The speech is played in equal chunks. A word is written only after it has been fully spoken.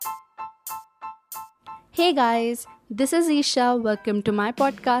Hey guys, this is Isha. Welcome to my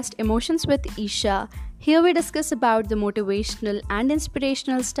podcast Emotions with Isha. Here we discuss about the motivational and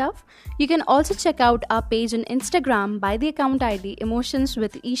inspirational stuff. You can also check out our page on Instagram by the account ID Emotions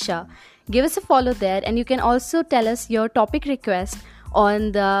with Isha. Give us a follow there and you can also tell us your topic request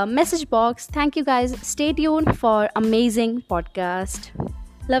on the message box. Thank you guys. Stay tuned for amazing podcast.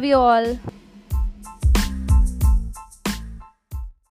 Love you all.